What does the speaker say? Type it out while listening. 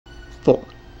fuck?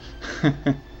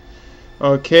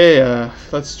 Okay,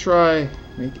 let's try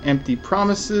make empty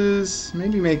promises.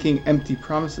 Maybe making empty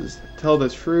promises. Tell the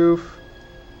truth.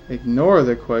 Ignore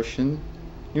the question.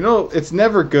 You know, it's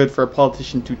never good for a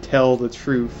politician to tell the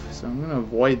truth, so I'm gonna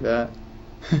avoid that.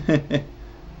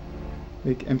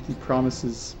 Make empty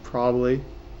promises, probably.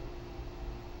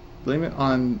 Blame it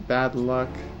on bad luck.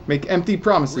 Make empty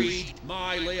promises. Read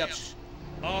my lips.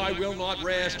 I will not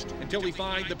rest until we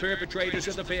find the perpetrators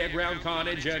of the fairground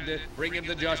carnage and bring him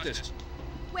to justice.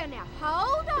 Well, now,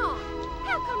 hold on.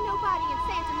 How come nobody in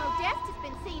Santa Modeste has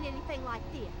been seeing anything like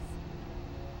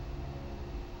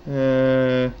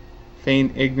this?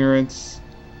 Feign ignorance.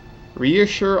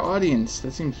 Reassure audience.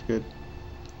 That seems good.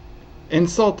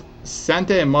 Insult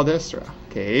Santa Modestra.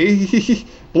 Okay.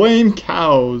 Blame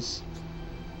cows.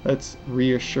 Let's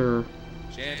reassure.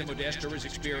 Santa Modesta is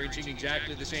experiencing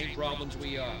exactly the same problems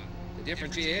we are. The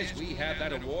difference is we have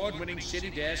that award-winning city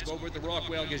desk over at the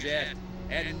Rockwell Gazette,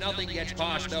 and nothing gets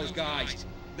past those guys.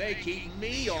 They keep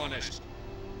me honest.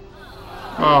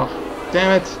 Oh,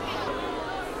 damn it.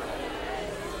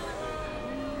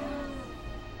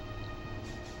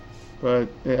 But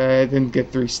I didn't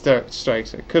get 3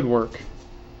 strikes. It could work,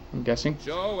 I'm guessing.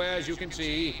 So, as you can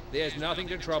see, there's nothing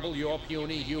to trouble your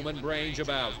puny human brains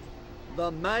about. The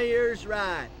mayor's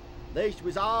right. This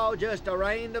was all just a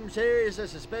random series of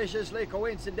suspiciously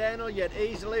coincidental yet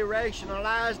easily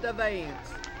rationalized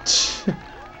events.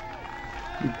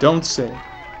 You don't say.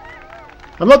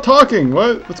 I'm not talking!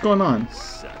 What's going on?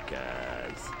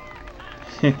 Suckers.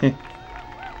 Good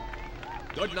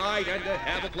night, and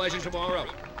have a pleasant tomorrow.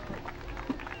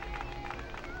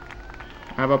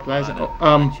 Have a pleasant...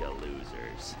 Bunch of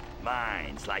losers.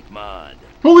 Minds like mud.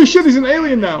 Holy shit, he's an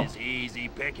alien now! It's easy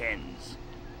pickings.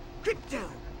 Crypto,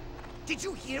 did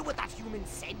you hear what that human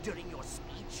said during your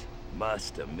speech?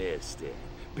 Must have missed it.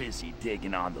 Busy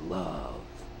digging on the love.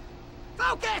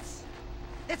 Focus!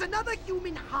 There's another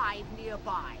human hive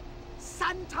nearby.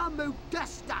 Santa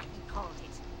Modesta, he called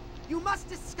it. You must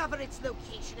discover its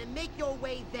location and make your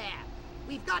way there.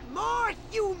 We've got more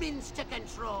humans to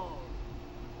control.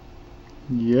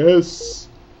 Yes.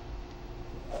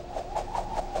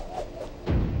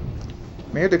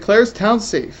 Mayor declares town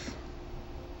safe.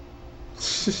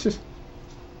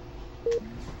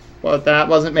 What? That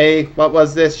wasn't me. What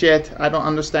was this shit? I don't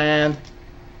understand.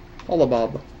 Holla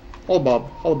Bob. Holla Bob.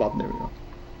 Holla Bob. There we go.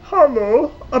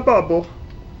 Hello, a bubble.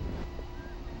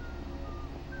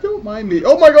 Don't mind me.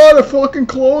 Oh my god, a fucking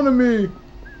clone of me.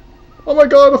 Oh my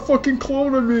god, a fucking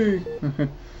clone of me.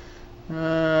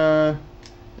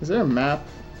 Is there a map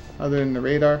other than the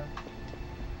radar?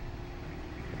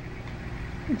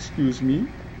 Excuse me.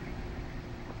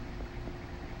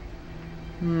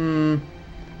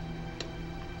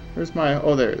 Where's my...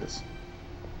 Oh, there it is.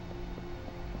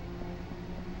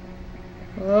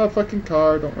 Oh, fucking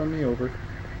car. Don't run me over.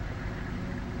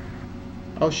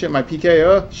 Oh, shit. My PK.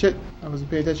 Oh, shit. I wasn't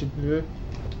paying attention.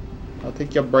 I'll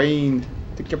take your brain.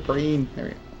 Take your brain. There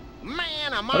we go.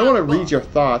 Man, I don't want to read your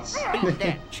thoughts. Beat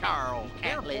that, Charles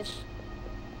Atlas.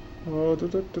 Oh,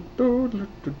 just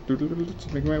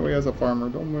make my way as a farmer.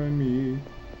 Don't mind me.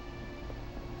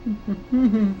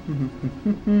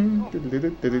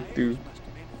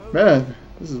 Man,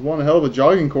 this is one hell of a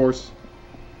jogging course.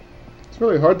 It's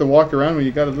really hard to walk around when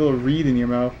you got a little reed in your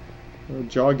mouth. Or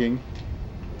jogging.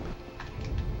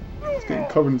 It's getting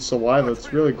covered in saliva.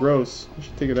 It's really gross. I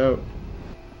should take it out.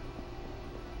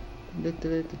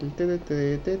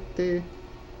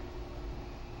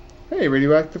 Hey,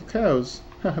 radioactive cows.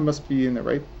 I must be in the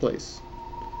right place.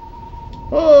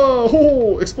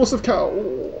 Oh, explosive cow.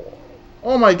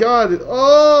 Oh my god.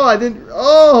 Oh, I didn't.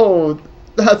 Oh,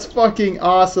 that's fucking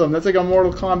awesome. That's like a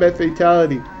Mortal Kombat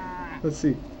fatality. Let's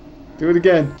see. Do it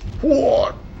again.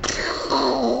 What?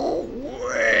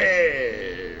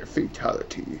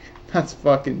 Fatality. That's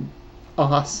fucking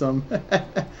awesome.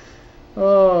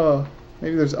 Oh,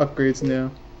 maybe there's upgrades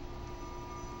now.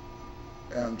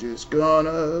 I'm just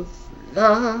gonna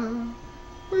fly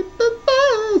with the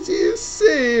birds you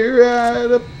see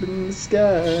right up in the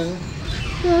sky.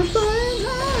 I'm flying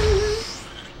high.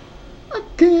 I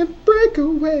can't break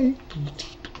away.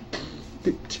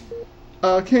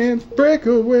 I can't break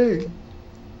away.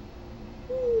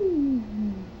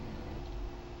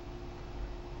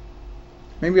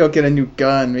 Maybe I'll get a new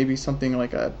gun. Maybe something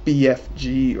like a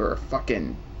BFG or a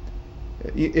fucking...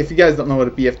 If you guys don't know what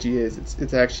a BFG is,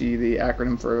 it's actually the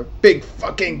acronym for a big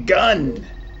fucking gun.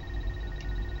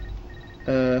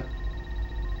 New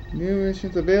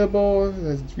missions available.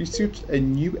 Has researched a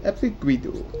new epic guido.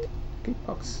 Okay,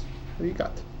 Fox. What do you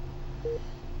got?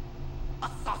 A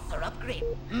saucer upgrade.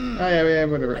 Oh yeah,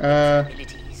 whatever. But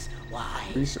its abilities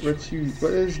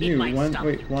What is new?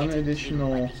 One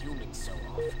additional.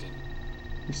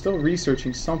 You're still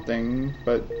researching something,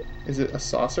 but is it a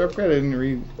saucer upgrade? I didn't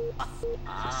read.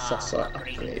 Saucer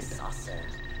upgrade.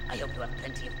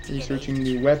 Researching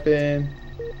new weapon.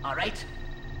 Alright.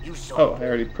 Oh, I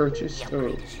already purchased.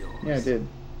 Oh, yeah, I did.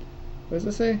 What does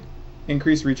it say?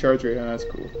 Increased recharge rate. Oh, that's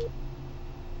cool.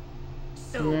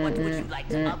 So, what would you like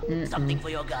to up? Something for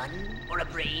your gun? Or a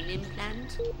brain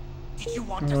implant? Did you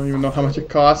want I don't even know how much it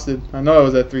costed. I know I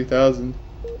was at 3,000.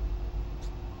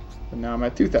 But now I'm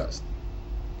at 2,000.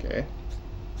 Okay.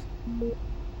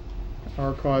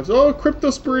 Archives. Oh,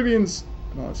 cryptosporidians!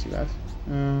 I don't want to see that.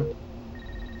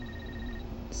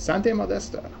 Santa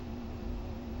Modesta.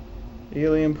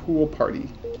 Alien pool party.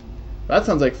 That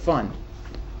sounds like fun.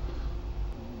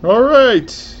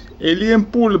 Alright. Alien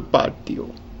pool party.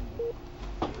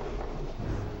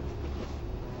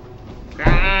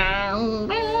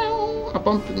 Up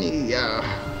on the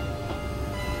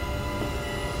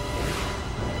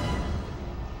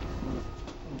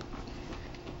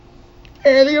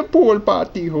alien pool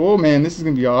party. Oh man, this is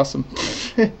gonna be awesome.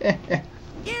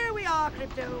 Here we are,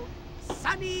 Crypto.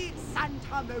 Sunny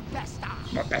Santa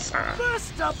Modesta.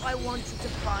 First up, I want you to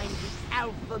find the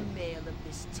alpha male of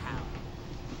this town.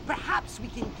 Perhaps we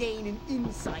can gain an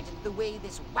insight into the way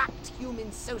this whacked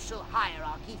human social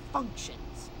hierarchy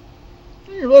functions.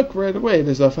 Hey, look, right away,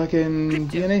 there's a fucking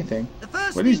Crypto, DNA thing. The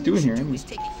first What he's thing doing you here? should do is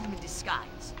take a human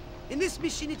disguise. In this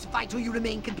mission, it's vital you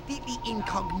remain completely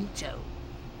incognito.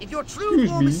 If your true Excuse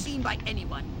form me. is seen by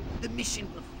anyone, the mission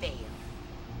will fail.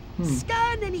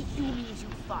 Scan any humans you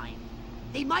find.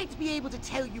 They might be able to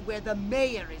tell you where the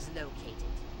mayor is located.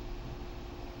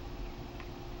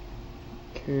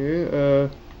 Okay,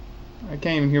 I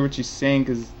can't even hear what she's saying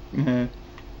because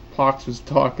Pox was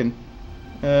talking.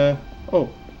 Oh,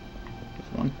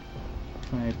 there's one.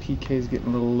 My PK is getting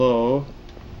a little low.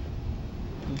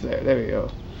 There we go.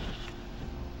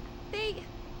 They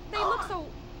look so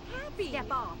happy.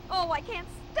 Step off. Oh, I can't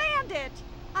stand it.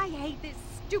 I hate this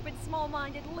stupid,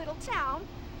 small-minded little town.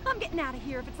 I'm getting out of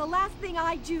here if it's the last thing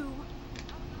I do.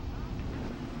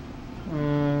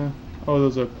 Oh,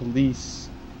 those are police.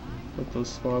 What those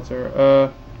spots are.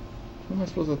 Who am I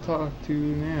supposed to talk to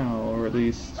now, or at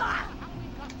least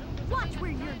Watch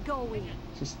where you're going.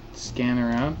 just scan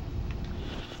around?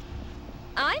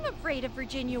 I'm afraid of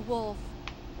Virginia Woolf.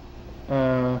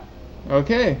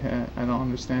 Okay. I don't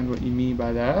understand what you mean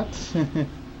by that.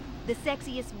 The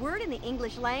sexiest word in the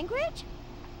English language?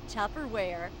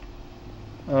 Tupperware.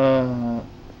 I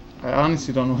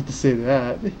honestly don't know what to say to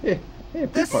that. Hey, There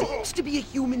Peacock. seems to be a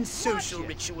human social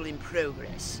ritual in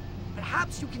progress.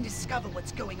 Perhaps you can discover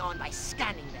what's going on by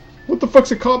scanning them. What the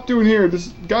fuck's a cop doing here?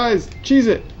 This guys, cheese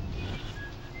it.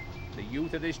 The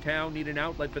youth of this town need an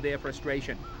outlet for their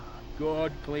frustration.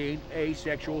 Good, clean,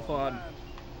 asexual fun.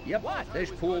 Yep,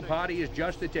 this pool party is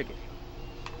just the ticket.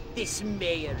 This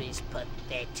mayor is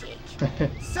pathetic.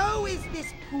 So is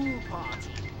this pool party.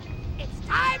 It's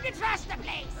time to trash the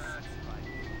place.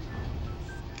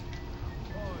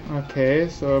 Okay,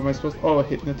 so am I supposed to... Oh,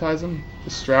 hypnotize him?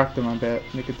 Distract him, I bet.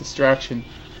 Make a distraction.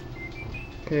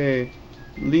 Okay.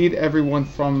 Lead everyone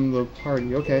from the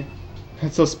party. Okay.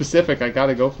 That's so specific, I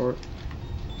gotta go for it.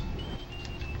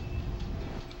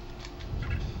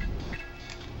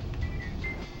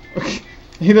 Okay.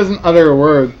 He doesn't utter a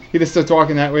word. He just starts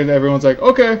walking that way and everyone's like,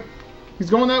 okay. He's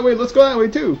going that way, let's go that way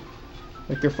too.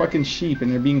 Like they're fucking sheep and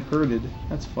they're being herded.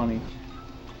 That's funny.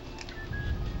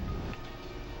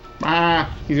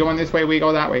 Ah, he's going this way, we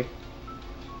go that way.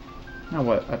 Now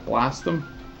what? I blast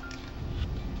them?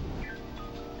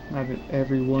 Now that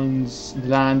everyone's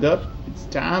lined up, it's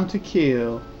time to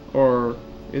kill. Or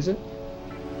is it?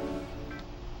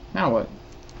 Now what?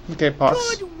 Okay,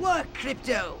 pause. Good work,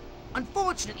 Crypto.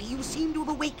 Unfortunately, you seem to have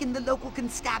awakened the local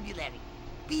constabulary.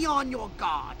 Be on your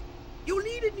guard. You'll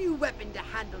need a new weapon to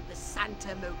handle the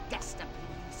Santa Modesta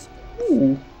police force.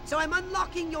 Ooh. So I'm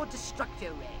unlocking your Destructo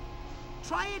Ray.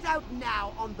 Try it out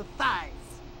now on the fuzz.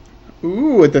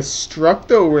 Ooh, a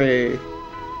Destructo Ray.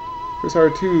 Press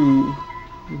R2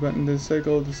 button to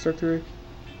cycle Destructo Ray.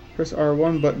 Press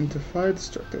R1 button to fire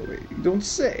Destructo Ray. You don't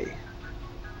say.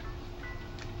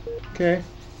 Okay.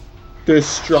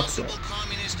 Destructo.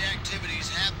 Communist activities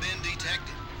have been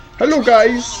detected. Hello,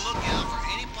 guys.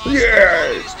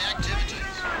 Yes.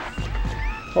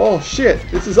 Oh shit!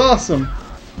 This is awesome.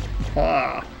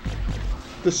 Ah.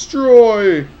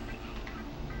 Destroy.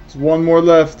 There's one more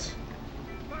left.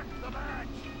 What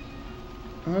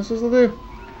am I supposed to do?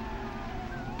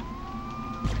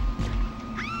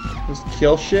 Just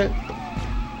kill shit?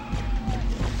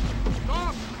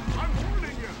 Stop! I'm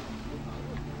warning you.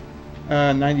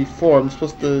 94. I'm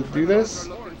supposed to do this?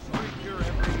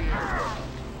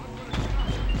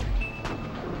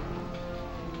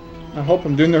 I hope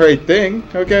I'm doing the right thing.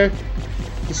 Okay.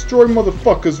 Destroy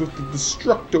motherfuckers with the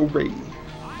Destructo Ray.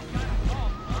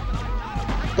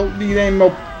 Don't need any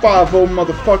more 5-0,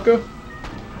 motherfucker.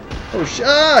 Oh,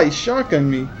 he shotgunned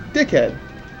me. Dickhead.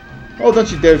 Oh,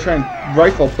 don't you dare try and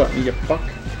rifle butt me, you fuck.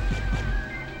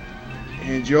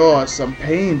 Enjoy some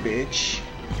pain, bitch.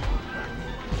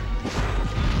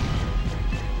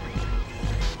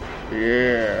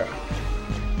 Yeah.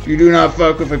 You do not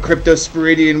fuck with a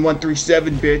Cryptosporidian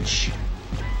 137, bitch.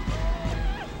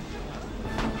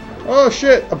 Oh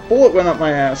shit, a bullet went up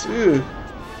my ass. Ew.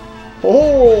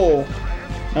 Oh,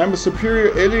 I'm a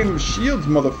superior alien with shields,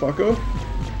 motherfucker.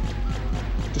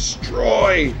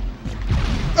 Destroy.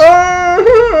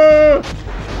 Ah!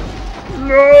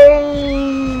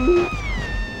 No.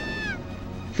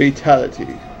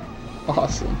 Fatality.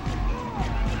 Awesome.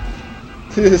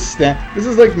 This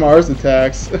is like Mars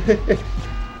Attacks. I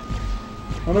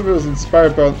wonder if it was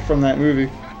inspired from that movie.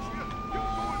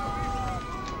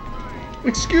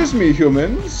 Excuse me,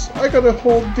 humans. I got a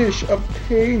whole dish of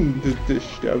pain to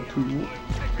dish out to you.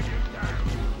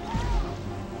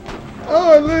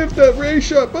 Oh, I lived that ray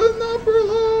shot, but not for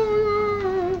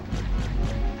long.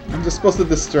 I'm just supposed to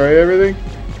destroy everything?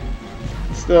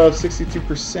 Still have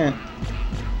 62%.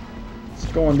 It's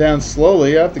going down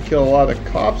slowly. I have to kill a lot of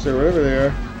cops or whatever they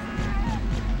are.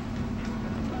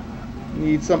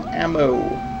 Need some ammo.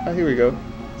 Oh, here we go.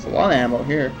 There's a lot of ammo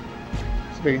here.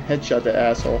 Let's see if I can headshot that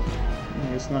asshole.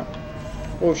 I guess not.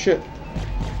 Oh shit.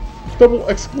 Double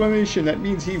exclamation. That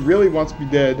means he really wants me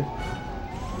dead.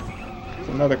 There's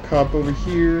another cop over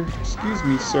here. Excuse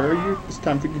me, sir. It's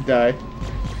time for you to die.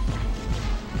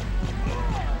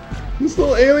 This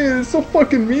little alien is so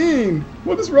fucking mean.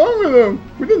 What is wrong with him?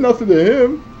 We did nothing to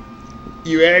him.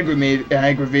 You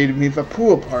aggravated me with a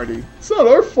pool party. It's not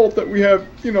our fault that we have,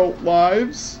 you know,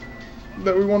 lives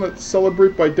that we want to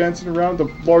celebrate by dancing around a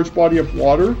large body of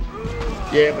water.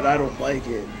 Yeah, but I don't like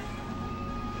it.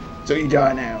 So you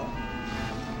die now.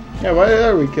 Yeah, why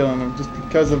are we killing him? Just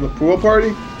because of the pool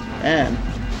party? Man,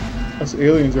 us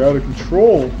aliens are out of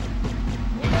control.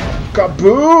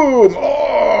 Kaboom!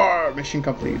 Oh, mission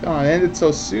complete. Oh, it ended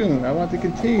so soon. I want to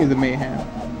continue the mayhem.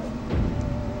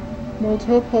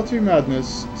 Motel party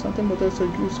madness. Something about that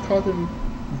goose caught in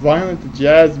violent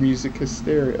jazz music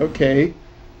hysteria. Okay.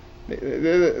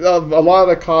 A lot of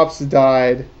the cops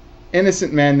died.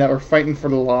 Innocent men that were fighting for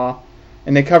the law.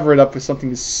 And they cover it up with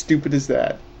something as stupid as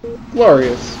that.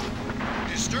 Glorious.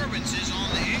 Disturbances on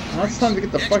the English. Now it's time to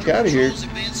get the fuck out of here.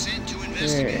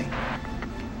 Okay.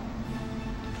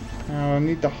 Now I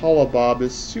need the holobob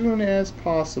as soon as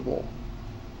possible.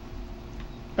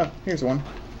 Oh, here's one.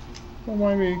 Don't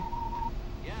mind me.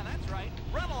 Yeah, that's right.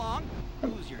 Run along.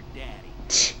 Who's your daddy?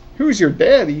 Who's your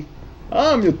daddy?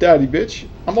 I'm your daddy, bitch.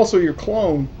 I'm also your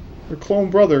clone. Your clone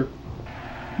brother.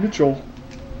 Mitchell.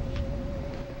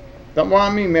 Don't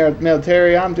mind me,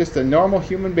 military. I'm just a normal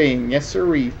human being. Yes,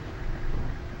 sirree.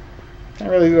 Can't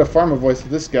really do a farmer voice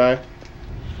with this guy.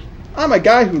 I'm a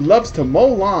guy who loves to mow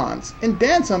lawns and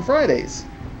dance on Fridays.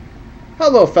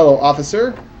 Hello, fellow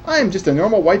officer. I am just a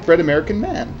normal white-bread American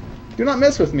man. Do not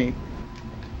mess with me.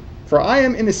 For I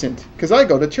am innocent, because I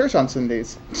go to church on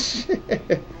Sundays.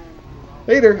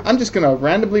 Later, I'm just going to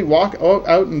randomly walk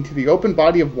out into the open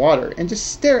body of water and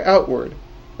just stare outward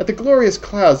at the glorious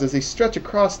clouds as they stretch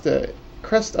across the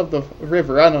crest of the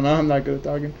river. I don't know, I'm not good at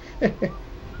talking.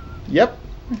 Yep.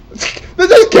 They're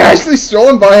just casually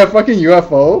strolling by a fucking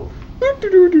UFO.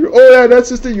 Oh yeah, that's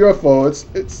just a UFO.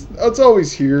 It's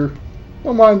always here.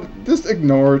 Don't mind, just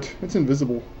ignore it. It's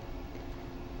invisible.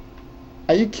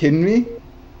 Are you kidding me?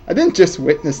 I didn't just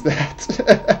witness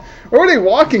that. Where were they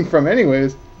walking from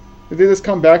anyways? Did they just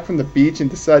come back from the beach and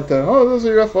decide to, oh, there's a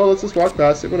UFO, let's just walk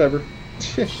past it, whatever.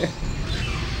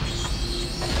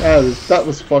 That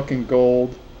was fucking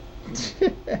gold.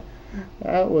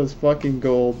 That was fucking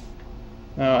gold.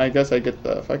 Now I guess I get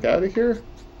the fuck out of here.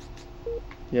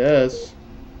 Yes.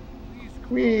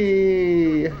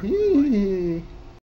 Whee!